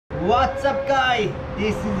What's up, guys?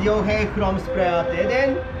 This is Yohei from Spray Art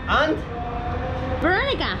Eden and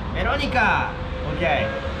Veronica. Okay,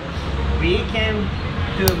 we came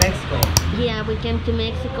to Mexico. Yeah, we came to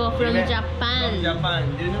Mexico from Japan. From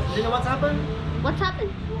Japan. Do you know what's happened? What's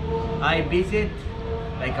happened? I visit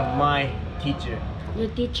like my teacher. Your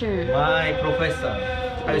teacher. My professor.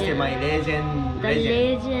 I would say my legend. The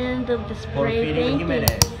legend of the spray Porfirio painting.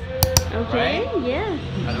 Jimenez. Okay, Right?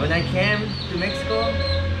 yeah. And when I came to Mexico,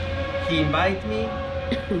 he invited me.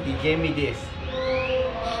 He gave me this.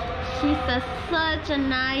 He's such a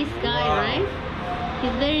nice guy, Wow. right?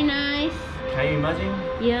 He's very nice. Can you imagine?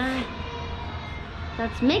 Yeah.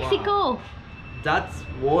 That's Mexico. That's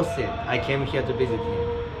worth it. I came here to visit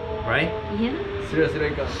him. Right? Yeah. Seriously,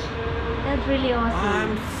 like, That's really awesome.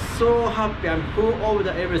 I'm so happy. I'm full of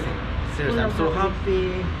everything. Seriously, I'm Full so of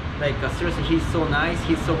happy. Like, seriously, he's so nice.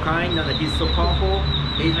 He's so kind, and he's so powerful.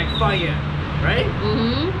 He's like fire, right?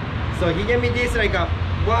 So he gave me this, like,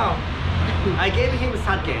 wow. I gave him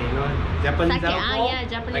sake, you know, Japanese Sake, alcohol, yeah,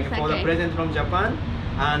 Japanese like for the sake. present from Japan,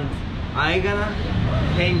 and I gonna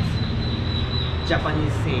paint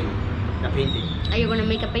Japanese scene, the painting. Are you gonna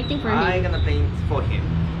make a painting for I him? gonna paint for him.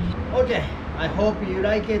 Okay, I hope you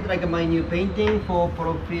like it, like my new painting for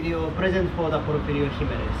Porfirio, present for the Porfirio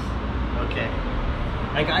Jimenez. Okay,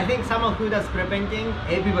 like I think someone who does spray painting,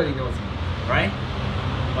 everybody knows him, right?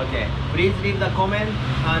 Okay, please leave the comment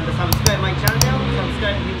and subscribe my channel,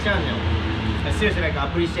 subscribe his channel. I seriously like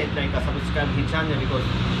appreciate like subscribe his channel because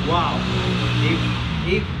wow,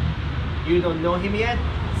 if you don't know him yet,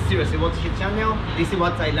 seriously watch his channel. This is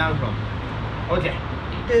what I learned from. Okay.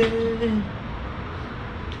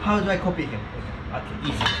 How do I copy him? Okay,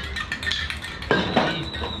 easy.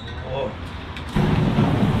 Oh.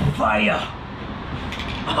 Fire!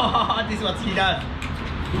 Oh, this is what he does.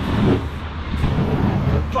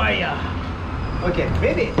 Fire! Okay,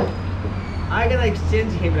 maybe I gonna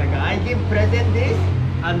exchange him like I give present this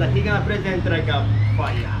and he gonna present like a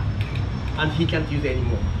fire and he can't use it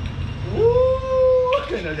anymore.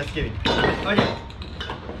 Woo! No, just kidding. Okay.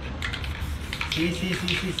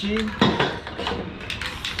 See.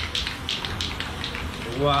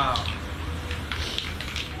 Wow.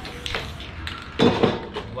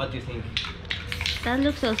 What do you think? That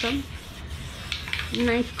looks awesome.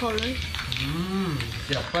 Nice colors.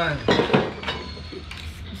 Japan.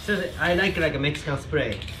 So I like a Mexican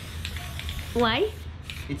spray. Why?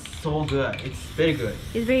 It's so good. It's very good.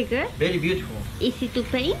 It's very good. Very beautiful. Easy to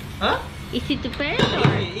paint. Huh? Easy to paint,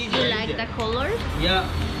 or Easy, you like easy. the colors? Yeah.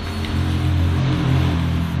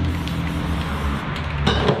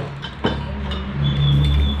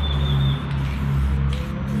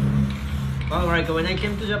 Well, like when I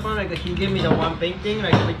came to Japan, like he gave me the one painting,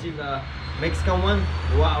 like which is a Mexican one.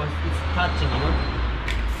 Wow, it's touching, you know.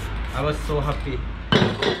 I was so happy.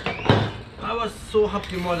 I was so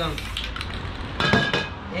happy more than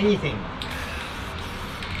anything.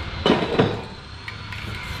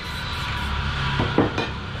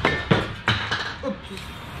 Oops.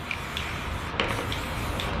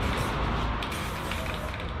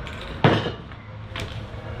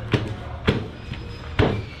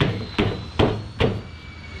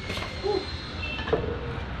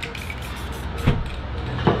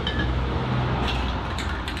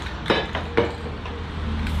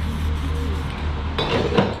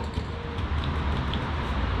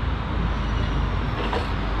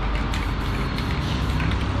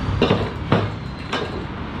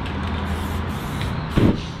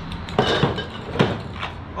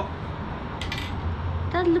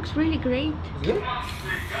 That looks really great. Good?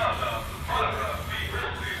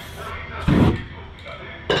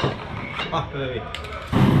 Ah, wait.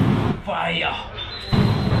 Fire!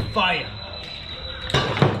 Fire!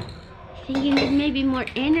 I think you need maybe more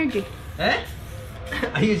energy. Eh?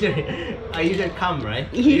 I usually come, right?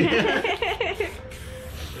 Yeah.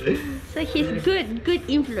 So he's good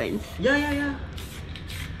influence. Yeah.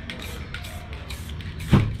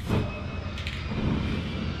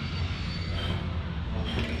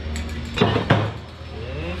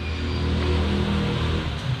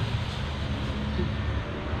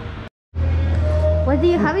 What do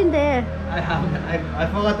you have in there? I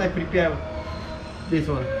forgot I prepared this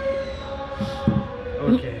one.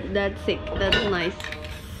 Okay. That's sick. That's nice.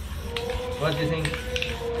 What do you think?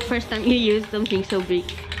 First time you use something so big.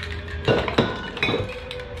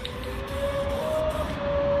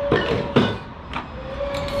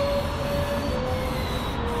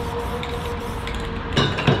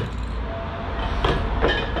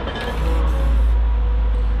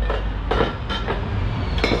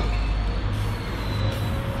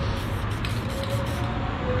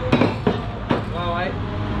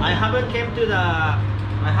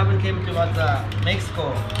 I haven't came to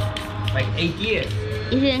Mexico like 8 years.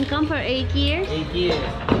 You didn't come for 8 years? 8 years.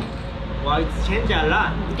 Well, it's changed a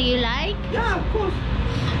lot. Do you like? Yeah, of course.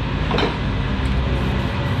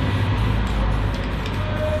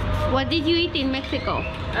 What did you eat in Mexico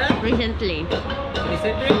recently?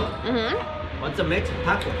 Recently? What's a Mexican?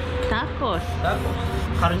 Tacos. Tacos. Tacos.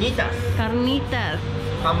 Carnitas. Carnitas.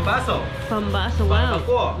 Pambazo. Pambazo. Wow.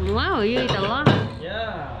 Barbacoa. Wow, you eat a lot.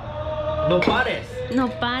 Yeah. Nopales.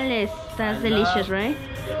 Nopales. That's delicious, right?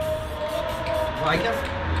 Well, I can...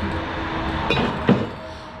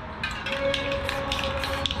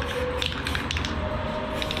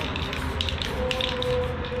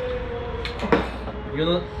 You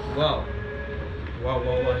know, wow.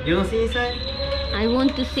 You don't see inside? I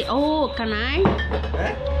want to see. Oh, can I?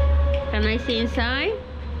 Eh? Can I see inside?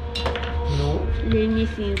 No. Let me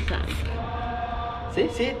see inside. See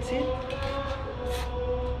it.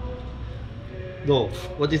 No.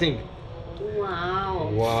 What do you think? Wow.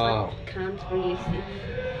 Wow. I can't really see.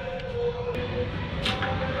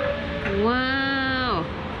 Wow.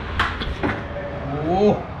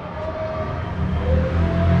 Whoa.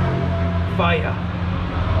 Fire.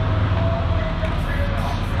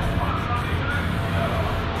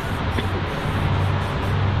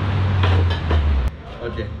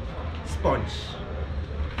 Okay. Sponge.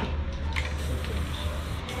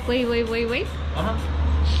 Wait. Ajá.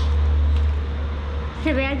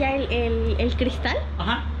 ¿Se ve allá el cristal?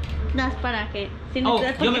 Ajá. Das para que... Si Oh,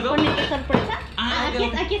 necesitas ¿yo me veo? poner tu sorpresa. Ah, aquí,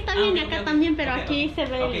 ok. aquí está bien y Ok, acá ok. también, pero Ok, aquí ok. se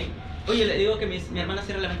ve... Ok. Oye, le digo que mi hermana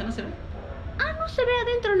cierra la ventana, ¿se ve? Ah, no se ve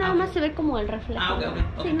adentro, nada Ah, ok. más se ve como el reflejo. Ah,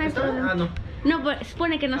 ok. Sí, no hay problema. Ah, no. No, pues,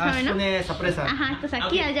 supone que no sabe, ¿no? Pone esa presa. Ajá, entonces Ah,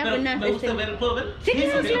 aquí, ok. allá, Pero pues no. me gusta ver, ¿puedo ver? Sí,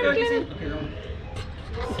 claro, ok, claro, ok, claro.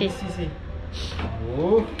 sí. Ok. Sí.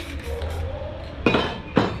 Oh.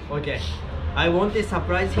 Okay. I want to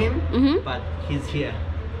surprise him, but he's here.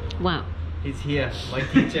 Wow. He's here. My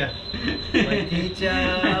teacher. My teacher.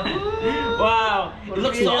 Wow, it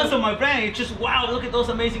looks Porfirio. awesome, my friend. It's just wow. Look at those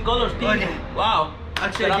amazing colors, pink. Okay. Wow.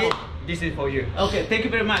 Actually, Bravo. this is for you. Okay, thank you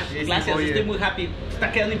very much. This is Gracias, for you. estoy muy happy.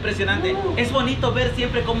 Está quedando impresionante. Es bonito ver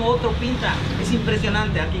siempre cómo otro pinta. Es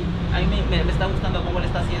impresionante aquí. A mí me está gustando cómo le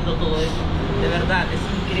está haciendo todo esto. De verdad, es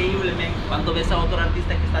increíble, man. Cuando ves a otro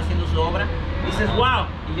artista que está haciendo su obra, dices, wow.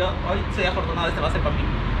 Y yo hoy soy afortunado, este va a ser para mí.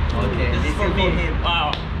 Okay. This is for me. him.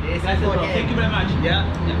 Wow. This is Gracias, for bro. him. Thank you very much. Yeah.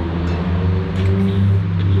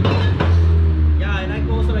 Yeah, and I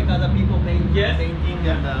also like other people painting Yes.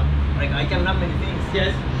 and like I can learn many things.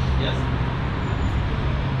 Yes. Yes.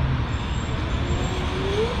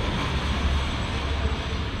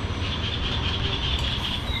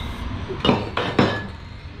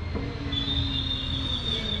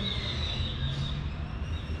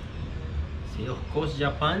 See, of course,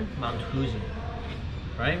 Japan, Mount Fuji.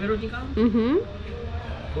 Right, Veronica? Mhm.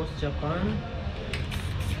 Of course, Japan.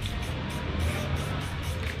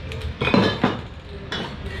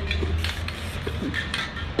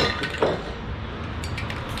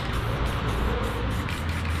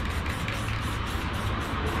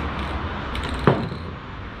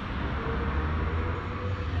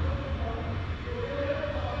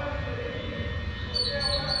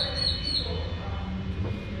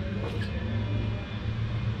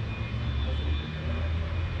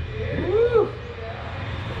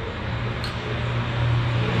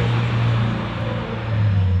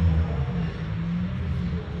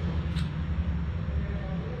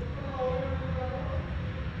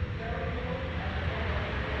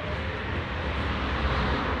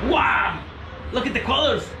 Wow! Look at the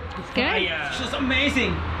colors. It's good. It's just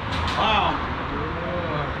amazing. Wow.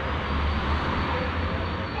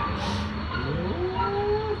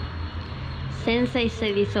 Sensei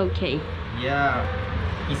said it's okay. Yeah.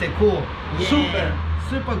 He said cool. Yeah.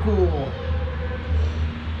 Super cool.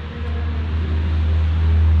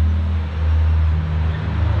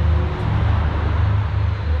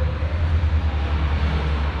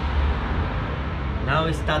 Now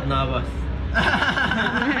we start nervous.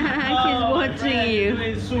 He's watching you.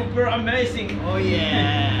 It's super amazing. Oh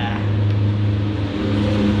yeah.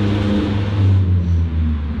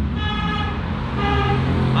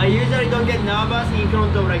 I usually don't get nervous in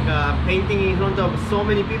front of like painting in front of so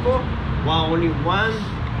many people. Wow, only one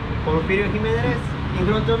Porfirio Jimenez in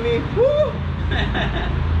front of me. Woo!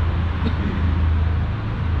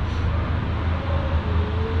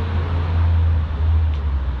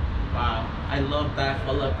 Wow, I love that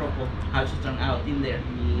color purple. How it turned out in there.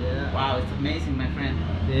 Yeah. Wow, it's amazing, my friend.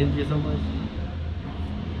 Thank you so much.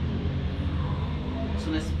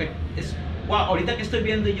 Es un wow, ahorita que estoy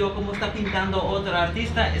viendo yo cómo está pintando otro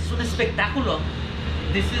artista, es un espectáculo.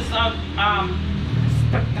 This is a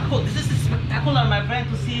spectacle. This is a spectacle. spectacular, my friend,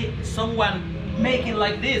 to see someone make it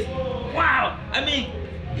like this. Wow! I mean,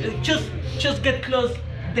 just get close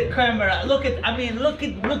the camera. Look at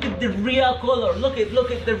the real color. Look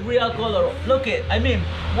at the real color. I mean,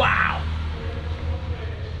 wow!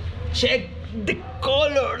 Check the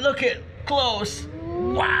color. Look at close.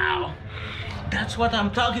 Wow! That's what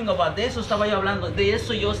I'm talking about. De eso estaba yo hablando. De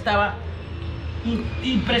eso yo estaba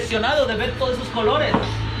impresionado de ver todos esos colores.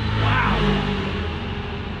 Wow!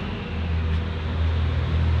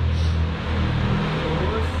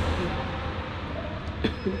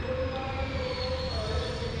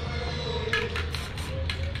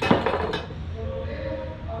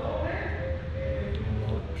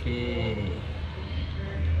 Okay.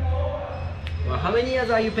 Well, how many years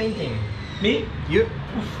are you painting? Me? You?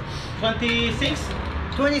 26?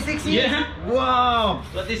 26 years? Yeah. Wow!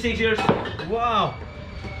 26 years. Wow!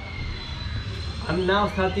 I'm now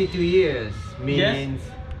 32 years. Means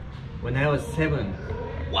when I was 7.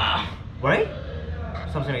 Wow! Right?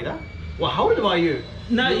 Something like that? Well, how old were you?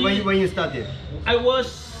 No, when you started? I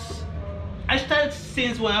started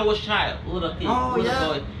since when I was a child, little kid,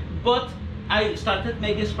 boy. But I started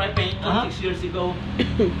making spray paint 6 years ago.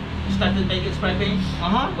 Started making spray paint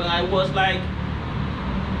when I was like,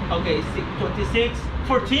 26,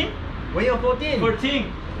 14. When you were 14?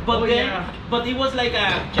 14. But but it was like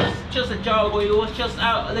just a joke, or it was just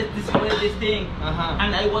let's display this thing,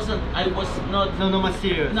 and I was not much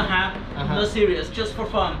serious. Not serious, just for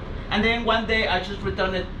fun. And then one day I just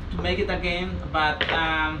returned it to make it again, but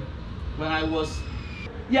when I was,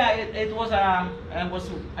 I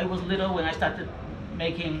was little when I started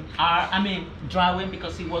making art. I mean drawing,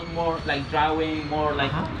 because it was more like drawing, more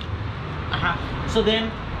like. So then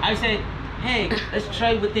I said, hey, let's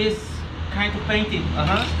try with this kind of painting,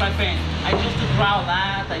 spray paint. I used to draw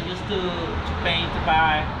that. I used to paint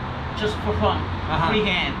by just for fun,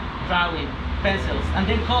 freehand drawing, pencils, and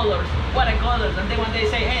then colors, watercolors. And then one day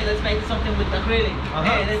say, hey, let's make something with acrylic.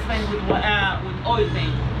 Hey, let's paint with oil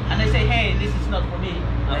paint. And I say, hey, this is not for me.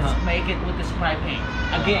 Let's make it with the spray paint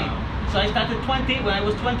again. So I started 20 when I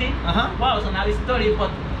was 20. Wow, so now it's 30,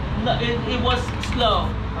 but no, it was slow.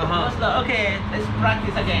 It was slow. Okay, let's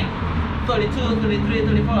practice again. 32, 33,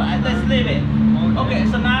 34, let's leave it. Okay,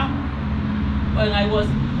 so now when I was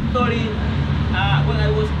 30, when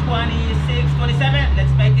I was 26, 27,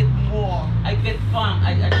 let's make it more. I get fun.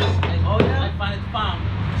 I find it fun,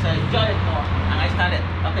 so I enjoy it more. And I started,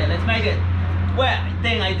 okay, let's make it. Well,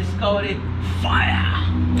 then I discovered it, fire.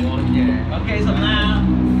 Okay, so now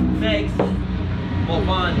makes more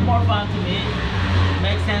fun to me.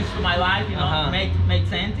 Makes sense to my life, you know. Make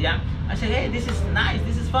sense, yeah. I said, hey, this is nice,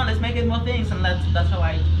 this is fun, let's make it more things, and that's how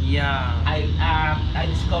I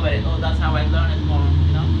discovered it. Oh, that's how I learned it more,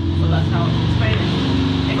 you know. So that's how experience.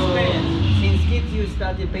 So, since kids you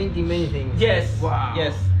started painting many things. Yes. Wow.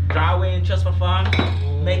 Yes. Drawing just for fun,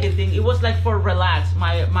 making things. It was like for relax.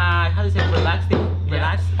 My how do you say relax thing?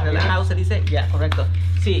 Relax. How do you say? Yeah, correcto.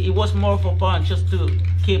 See, it was more for fun, just to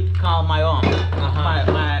keep calm my own,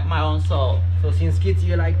 my own soul. So since kids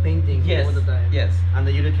you like painting all the time. Yes. And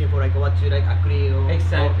you're looking for like what you like, acrylic.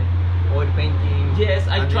 Exactly. Oil painting. Yes,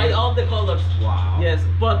 I tried all the colors. Wow. Yes,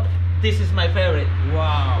 but this is my favorite.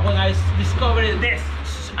 Wow. When I discovered this,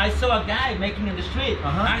 I saw a guy making in the street.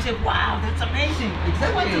 And I said, wow, that's amazing.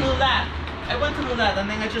 Exactly. I want to do that. And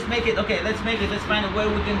then I just make it. Okay, let's make it. Let's find out where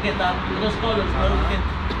we can get those colors, where we can,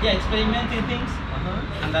 experimenting things.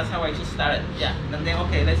 And that's how I just started. Yeah. And then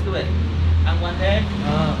okay, let's do it. And one day,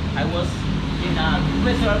 I was in a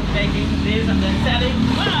resort making this and then selling.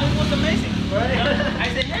 Wow, it was amazing. Right. I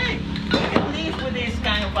said, hey, you can live with this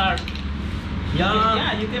kind of art.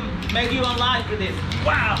 Yeah. You can make your own life with this.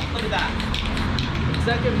 Wow, look at that.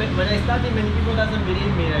 Exactly. When I started, many people doesn't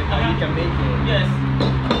believe me like how you can make it. Yes.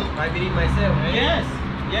 I believe myself, right? Yes.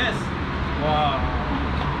 Yes. Wow.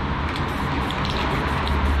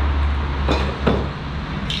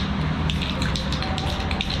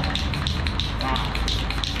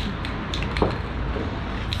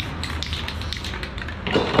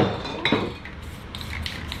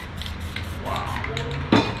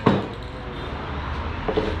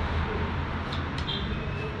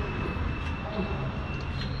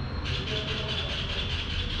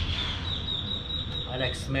 I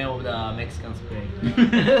like smell of the Mexican spray. You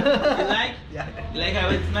like? Yeah. You like how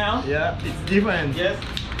it smells? Yeah, it's different. Yes.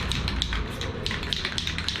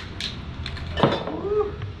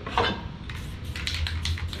 Woo.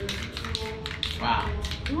 Wow.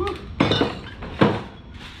 Woo.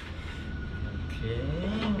 Okay.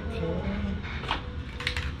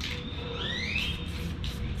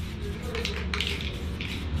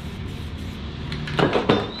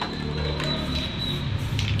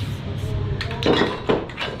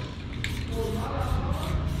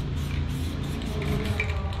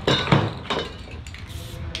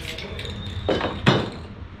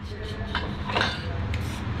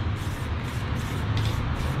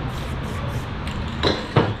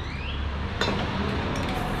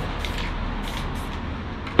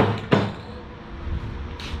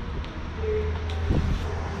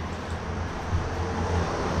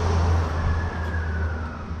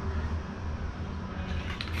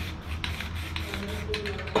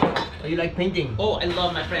 Oh, you like painting? Oh, I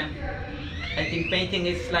love my friend. I think painting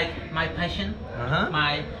is like my passion.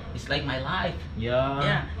 It's like my life. Yeah.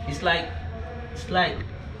 Yeah. It's like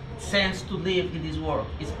sense to live in this world.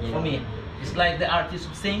 It's for me. It's like the artist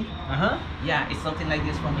who sing. Yeah, it's something like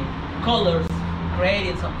this for me. Colors,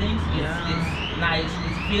 creating some things. It's nice.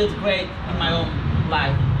 It feels great in my own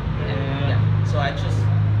life. Yeah. So I just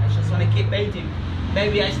want to keep painting.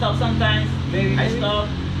 Maybe I stop sometimes. Maybe I stop,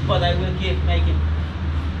 but I will keep making.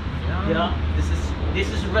 Yeah. You know, this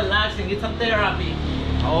is relaxing. It's a therapy.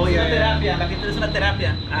 Oh it's yeah. Una terapia. La pintura es una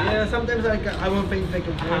terapia. Yeah. Sometimes I want to paint like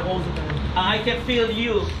all the time. I can feel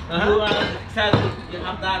you. You are exactly. You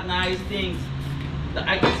have that nice things.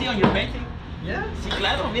 I can see on your painting. Yeah. Sí,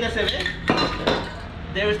 claro. Mira, se ve.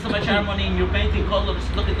 There is so much harmony in your painting colors.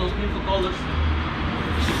 Look at those beautiful colors.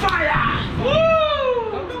 Fire! Woo!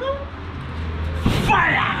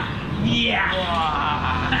 Fire! Yeah!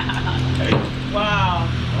 Wow!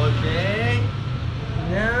 Okay.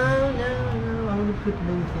 Now, I want to put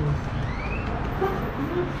many things.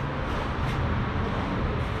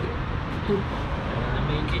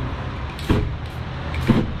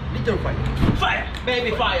 Little fire. Fire!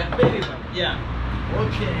 Baby fire! Baby fire! Yeah.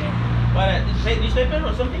 Okay. What? Newspaper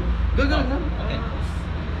or something? Good. No. No. Okay.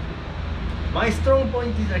 My strong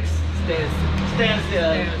point is like stencil.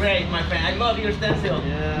 Stencil. Great, my friend. I love your stencil.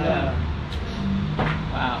 Yeah.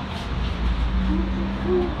 Wow.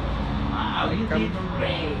 Wow, you did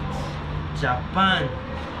great. Japan.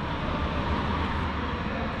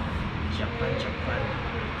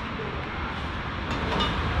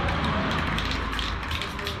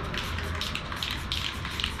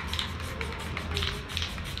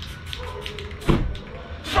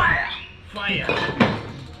 Fire.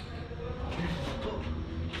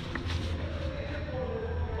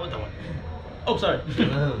 Otra one. Oh, sorry.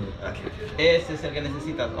 Okay. Ese es el que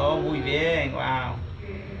necesitas. Oh, muy bien. Wow.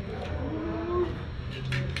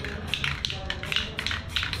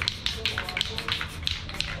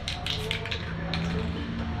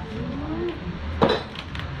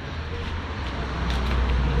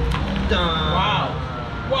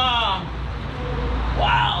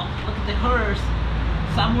 Wow. Look at the horse.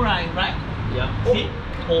 Samurai, right? Yeah. See?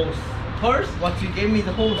 Horse. Horse? What, you gave me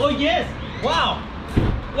the horse? Oh, yes. Wow.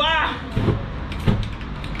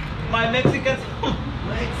 My Mexican.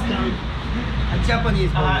 Mexican. A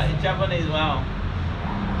Japanese horse. Japanese, wow.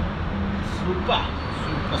 Super.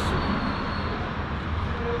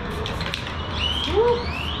 Woo.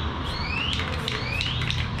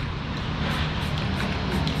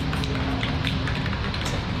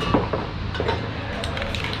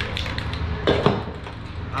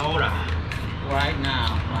 Ahora. Right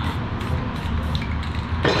now. Wow.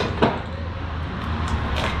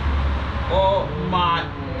 Oh my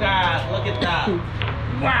God, look at that.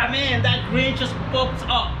 Wow, man, that green just pops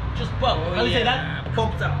up. Just pop. Oh, How do you say that?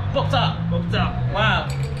 Popped up. Pops up. Popped up. Wow.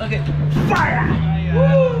 Look at fire.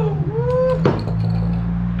 Woo.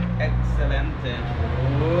 Excelente.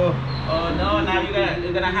 Oh no, now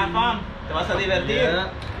you're gonna have fun. Te vas a divertir. Yeah.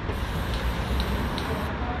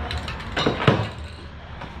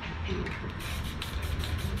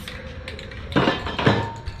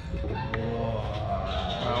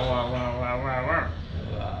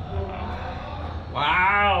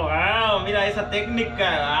 Wow, mira esa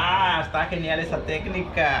técnica. Está genial esa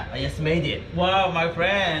técnica. I just made it. Wow, my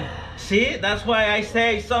friend. See, that's why I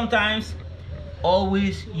say sometimes,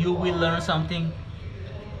 always you will learn something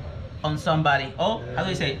on somebody. Oh, how do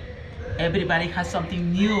you say? Everybody has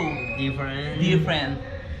something new, different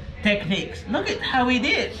techniques. Look at how he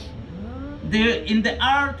did. There in the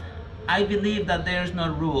art, I believe that there's no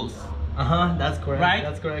rules. That's correct. Right?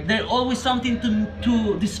 That's correct. There's always something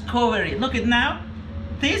to discover it. Look at now.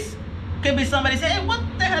 This can be somebody say, hey, what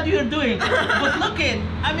the hell you're doing? But look at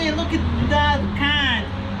that kind,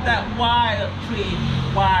 that wild tree,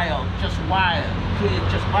 just wild tree,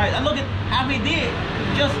 just wild. And look at how he did,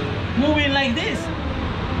 just moving like this.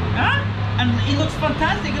 And it looks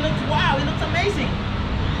fantastic. It looks wow. It looks amazing.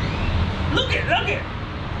 Look at.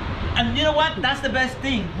 And you know what? That's the best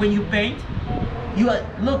thing when you paint. You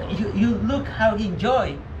look how he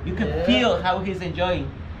enjoy. You can feel how he's enjoying.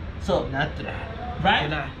 So Natural. right?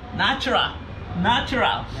 Natural.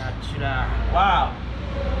 Wow.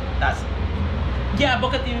 That's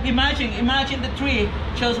but imagine the tree,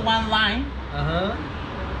 just one line.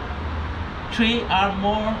 Tree are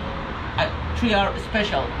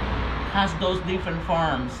special. Has those different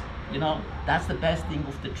forms. You know, that's the best thing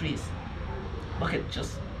of the trees. Look at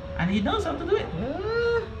and he knows how to do it.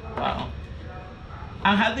 Wow.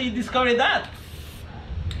 And how did you discover that?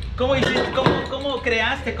 ¿Cómo hiciste? ¿Cómo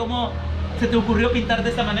creaste? ¿Cómo se te ocurrió pintar de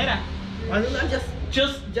esta manera? I don't know,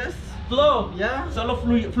 just flow. Yeah. Solo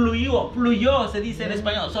fluyó, se dice en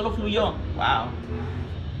español, solo fluyó. Wow.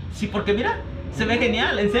 Sí, porque mira, se ve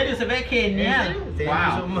genial, en serio, se ve genial. Thank Wow.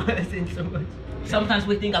 you so much. Thank you so much. Sometimes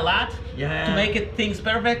we think a lot to make it things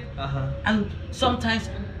perfect, and sometimes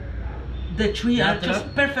the tree are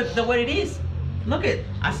just perfect the way it is. Look at,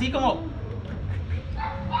 así como.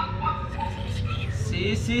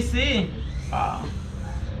 Sí. Wow.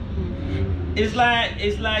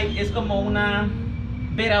 Es como una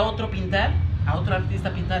ver a otro pintar, a otro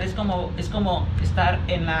artista pintar, es como estar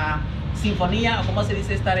en la sinfonía, o como se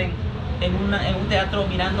dice, estar en un teatro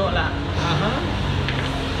mirando la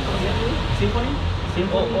 ¿cómo se llama? Symphony.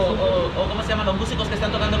 O ¿cómo se llaman los músicos que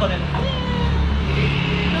están tocando con él?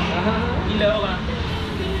 Y luego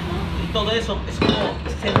y todo eso es como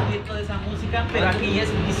sentir toda esa música, pero aquí es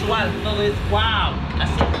visual, todo es wow,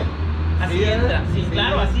 así entra, sí,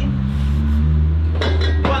 claro, así.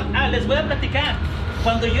 Les voy a platicar.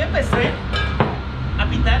 Cuando yo empecé a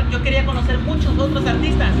pintar, yo quería conocer muchos otros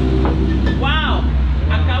artistas. ¡Wow!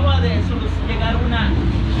 Acaba de llegar una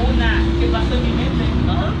que pasó en mi mente.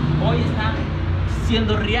 Hoy está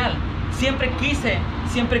siendo real. Siempre quise,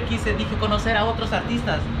 dije, conocer a otros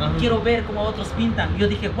artistas. Quiero ver cómo otros pintan. Yo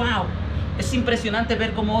dije, wow, es impresionante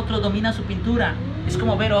ver cómo otros dominan su pintura. Es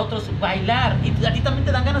como ver a otros bailar. Y a ti también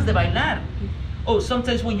te dan ganas de bailar. Oh,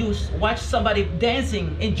 sometimes when you watch somebody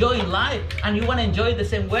dancing, enjoying life, and you want to enjoy the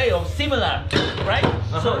same way or similar, right?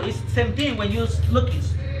 So it's same thing when you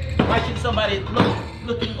watching somebody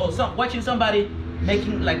looking or watching somebody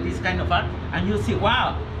making like this kind of art, and you see,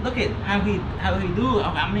 wow, look at how he do.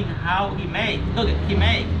 I mean, how he made. Look at he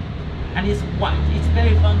made, and it's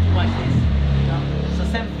very fun to watch this. You know? So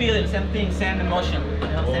same feeling, same thing, same emotion. You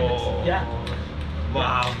know, yeah.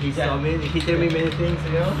 Wow, he's so amazing. He tell me many things,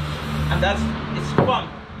 you know. And it's fun.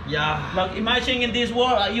 Yeah. Like imagine in this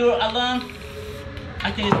world you're alone.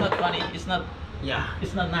 I think it's not funny. It's not. Yeah.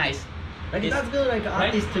 It's not nice. Like that's good. Like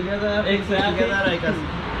artists together. Exactly. Together.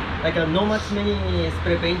 Like no much many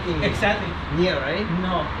spray painting. Exactly. Near, right?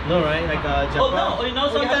 No, right? Like Japan. Oh no, you know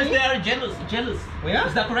sometimes they are jealous. Oh, yeah?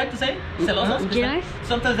 Is that correct to say? Celosos? Jealous?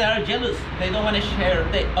 Sometimes they are jealous. They don't want to share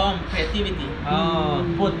their own creativity.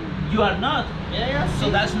 But you are not. Yeah. So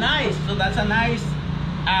that's nice. So that's a nice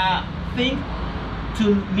thing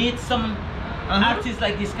to meet some artists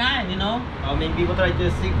like this kind, you know. I mean, people try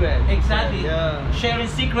to secret. Exactly. Yeah. Sharing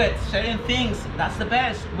secrets, sharing things. That's the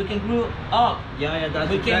best. We can grow up. Yeah.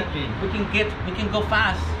 That's exactly. We can go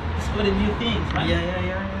fast. Discover new things, right?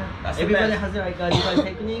 Yeah. That's Everybody has like a different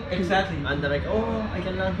technique. Exactly. And they're like, oh, I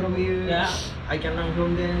can learn from you. Yeah. I can learn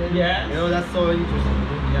from them. Yeah. You know, that's so interesting.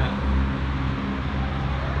 Yeah.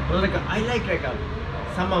 But like I like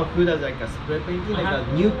someone who does like a spray painting, like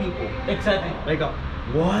new people. Exactly. Like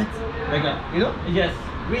what? Like you know? Yes.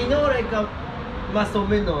 We know like más o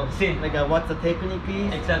menos. Sí. Like what the technique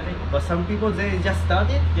is. Exactly. But some people they just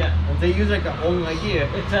started. Yeah. And they use like their own idea.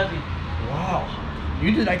 Exactly. Wow.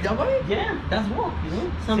 You do like that way? Yeah. That's work, you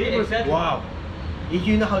know? Some See, people exactly. wow. If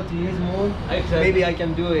you know how to use more, Exactly. maybe I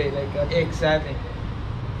can do it. Like Exactly.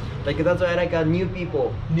 Like that's why I like new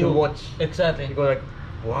people to watch. Exactly. You go like,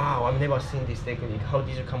 wow, I've never seen this technique. How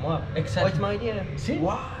did you come up? Exactly. Oh, it's my idea. See?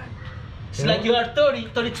 What? It's like you are 30,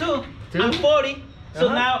 32, I'm 40. So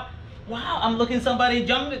now, wow, I'm looking somebody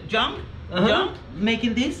young,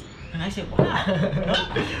 making this. And I say, wow.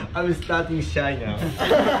 I'm starting shy now.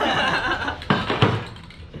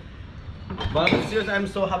 But seriously, I'm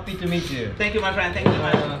so happy to meet you. Thank you, my friend. Thank you,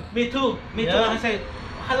 my friend. Me too. Me too. Yeah. I say,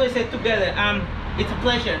 how do I say together? It's a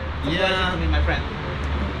pleasure. It's a pleasure to meet my friend.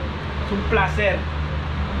 Es un placer.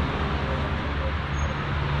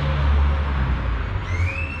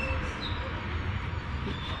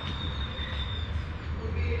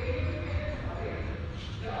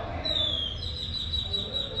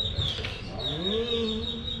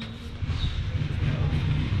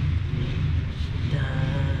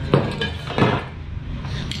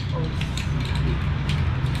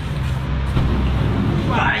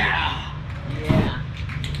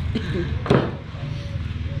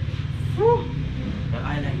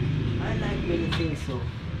 I like many things so.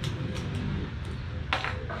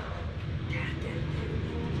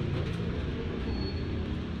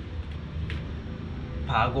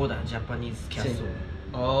 Pagoda, Japanese castle.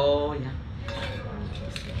 Oh, yeah.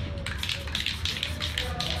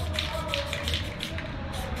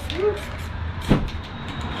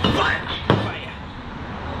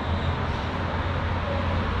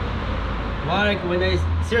 Like when I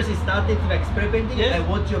seriously started to like spray painting, I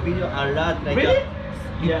watch your video a lot. Like Really?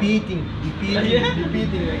 repeating. Like,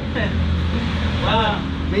 Wow.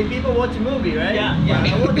 Many people watch movie, right? Yeah.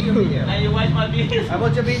 I watch your video. And you watch my videos? I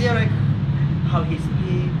watch your video like how he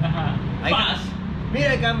speaks. Fast. Me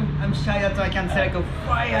like I'm shy, so I can say like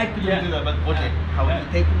why I couldn't do that, but okay, how he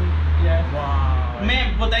technique. Yeah. Wow.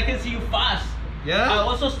 Man, but I can see you fast. Yeah.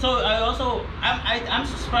 I'm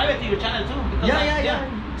subscribed to your channel too. Because Yeah.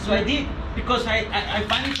 So I did because I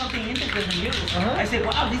find something interesting in you. I said,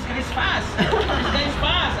 wow, this guy is fast. This guy is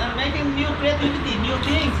fast and making new creativity, new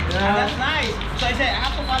things. And that's nice. So I said I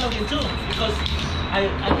have to follow him too because I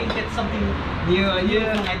can get something new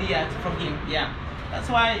ideas from him. Yeah. That's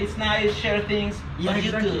why it's nice share things on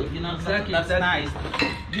YouTube, you know, that's nice.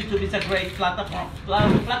 YouTube is a great platform.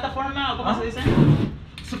 Plataforma, ¿cómo se dice?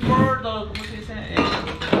 Support, o ¿cómo se dice?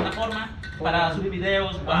 Plataforma para subir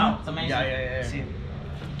videos. Wow, it's amazing. Yeah. Sí.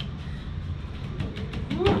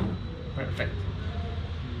 Perfect.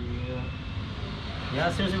 Yeah,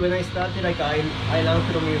 seriously, when I started, like I learned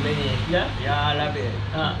from you many. Yeah? Yeah, I love it.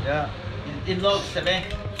 Yeah. It looks, se ve.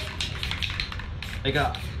 Like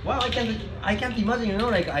wow, I can't imagine, you know,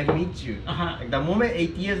 like I meet you. Like the moment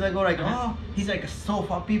 8 years ago, like oh, he's like so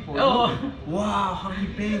far people. You know? Wow, how he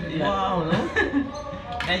paid. Yeah. Wow, no?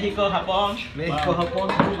 Mexico, Japón. Mexico,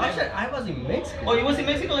 Japón. Actually, I was in Mexico. Oh, you was in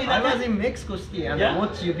Mexico? I was in Mexico City and I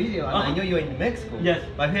watched your video and I know you're in Mexico. Yes.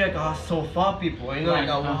 But I feel like so far people, you know, like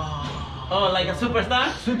wow. Oh, like a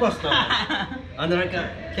superstar? Superstar. And like, can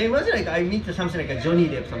you imagine like I meet something like a Johnny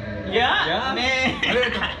Depp something like that? Yeah, man. I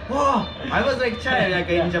mean, like, whoa, I was like child like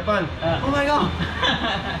in Japan. Oh my god.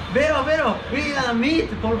 Vero, we gonna meet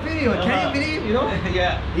Porfirio. Can you believe, you know?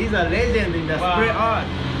 Yeah. He's a legend in the spray art.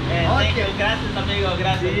 Thank you. Gracias, amigo.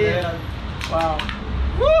 Gracias. Yeah. Wow.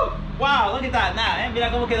 Woo! Wow, look at that. Nah, mira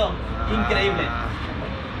cómo quedó. Increíble.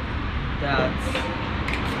 That's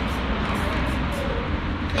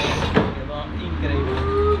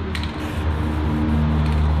increíble.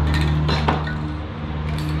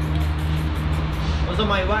 also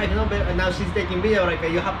my wife, you know, but now she's taking video. Like, are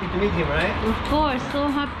you happy to meet him, right? Of course, so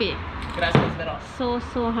happy. Gracias, Vero.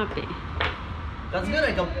 So happy. That's good.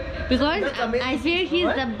 Like, Because that's amazing, I feel he's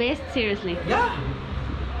right? the best, seriously. Yeah.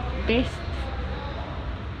 Best.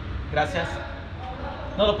 Gracias.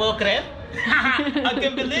 No lo puedo creer. I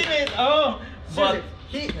can't believe it. Oh, but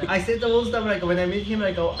I said the whole stuff like when I meet him,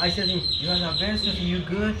 like I said to him, you are the best, you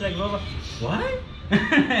good, like blah blah. What?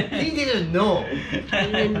 He didn't know. I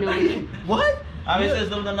didn't know. What? a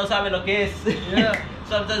veces uno no sabe lo que es. Yeah.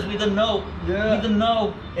 Sometimes we don't know. Yeah. We don't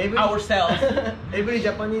know ourselves. Every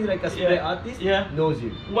Japanese like a spray artist knows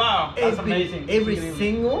you. Wow, that's amazing. Every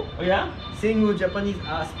Increíble. single Japanese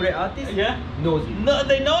spray artist knows you. No,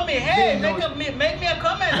 they know me. Hey, They make me a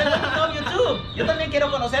comment. I want to know you too. Yo también quiero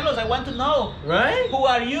conocerlos. I want to know. Right? Who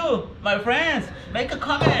are you, my friends? Make a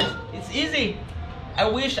comment. It's easy. I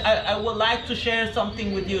wish I would like to share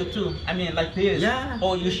something with you too. I mean, like this. Yeah.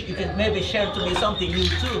 Or you can maybe share to me something you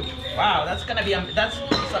too. Wow, that's gonna be that's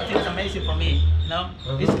something that's amazing for me. You know,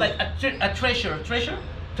 it's like a treasure. Treasure?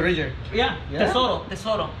 Treasure. Yeah. Tesoro.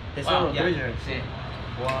 Tesoro, Wow, yeah. treasure. Sí.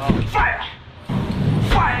 Wow. Fire!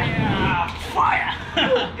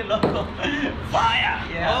 Qué loco. Fire!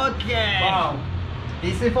 Yeah. Okay. Wow.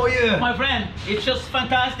 This is for you. My friend, it's just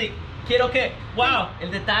fantastic. Quiero que, wow, el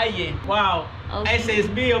detalle, wow. Okay. Ese es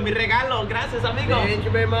mío, mi regalo. Gracias, amigo. Thank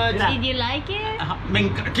you very much. Mira. Did you like it? Ajá.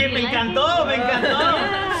 Do you Me like encantó, it? me encantó.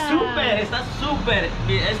 Yeah. Súper, está súper.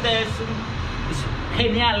 Este es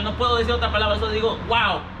genial, no puedo decir otra palabra, solo digo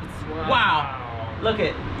wow. Wow. Look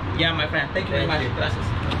it. Yeah, my friend. Thank you very much. Thank you. Gracias.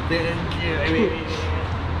 Thank you.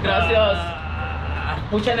 Gracias.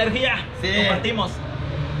 Mucha energía. Sí. Compartimos.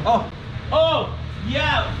 Oh. Oh,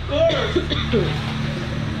 yeah, of course.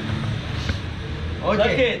 Look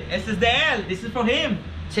Okay. it. This is the L. This is for him.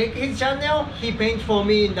 Check his channel. He paint for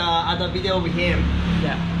me in the other video with him.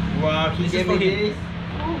 Yeah. Wow. He This is gave for me him. this.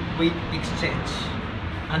 We exchange.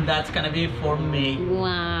 And that's gonna be for me.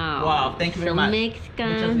 Wow. Wow, thank you very so much. Mexican,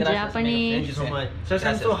 Muchas gracias, Japanese. Thank you so much. So I'm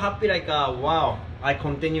Gracias. so happy. Like wow. I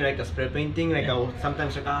continue like a spray painting. Like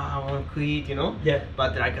sometimes like I want to quit. You know. Yeah.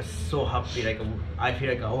 But like so happy. Like I feel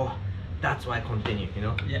like oh, that's why I continue. You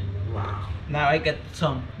know. Yeah. Wow. Now I get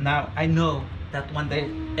some. Now I know that one day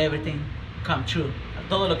everything come true.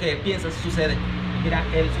 Todo lo que piensas sucede. Mira,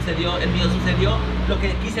 él sucedió, el mío sucedió. Lo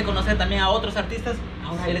que quise conocer también a otros artistas.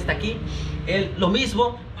 Ahora él está aquí. Él lo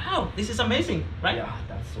mismo. Wow, this is amazing, right? Yeah,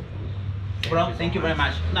 that's so cool. Bro, thank you very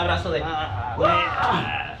much. Un abrazo de.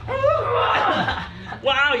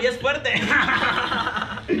 Wow, y es fuerte.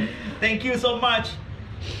 Thank you so much.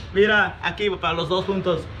 Mira, aquí para los dos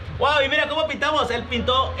juntos. Wow, y mira cómo pintamos. Él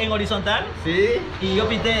pintó en horizontal Sí. y yo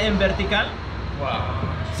pinté en vertical. Wow.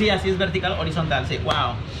 Sí, así es vertical, horizontal, sí.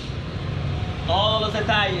 Wow. Todos los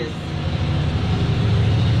detalles.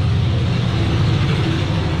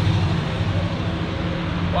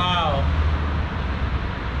 Wow.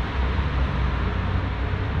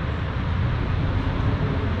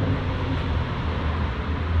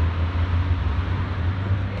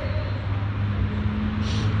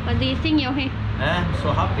 do you think, Yohei? I'm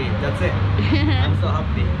so happy. That's it. I'm so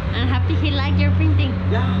happy. I'm happy he liked your painting.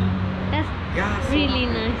 Yeah. That's So really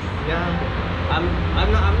happy. nice. Yeah.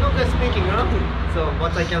 I'm not gonna speaking wrong. So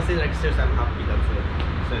what I can say, like, seriously, I'm happy. That's it.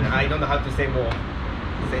 So I don't know how to say more.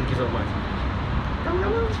 Thank you so much.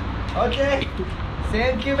 Okay.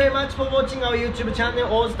 Thank you very much for watching our YouTube channel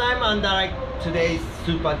all the time. And like today's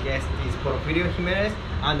super guest is Porfirio Jimenez,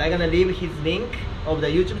 and I'm gonna leave his link of the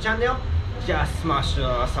YouTube channel. Just smash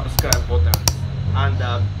the subscribe button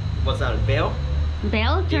and what's that, bell?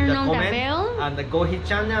 Bell, turn on the bell. And go his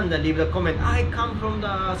channel and leave the comment. I come from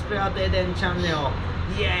the Spray Eden channel.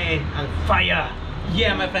 Yay! And fire!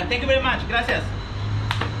 Yeah, my friend. Thank you very much. Gracias.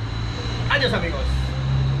 Adios, amigos.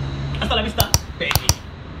 Hasta la vista, baby.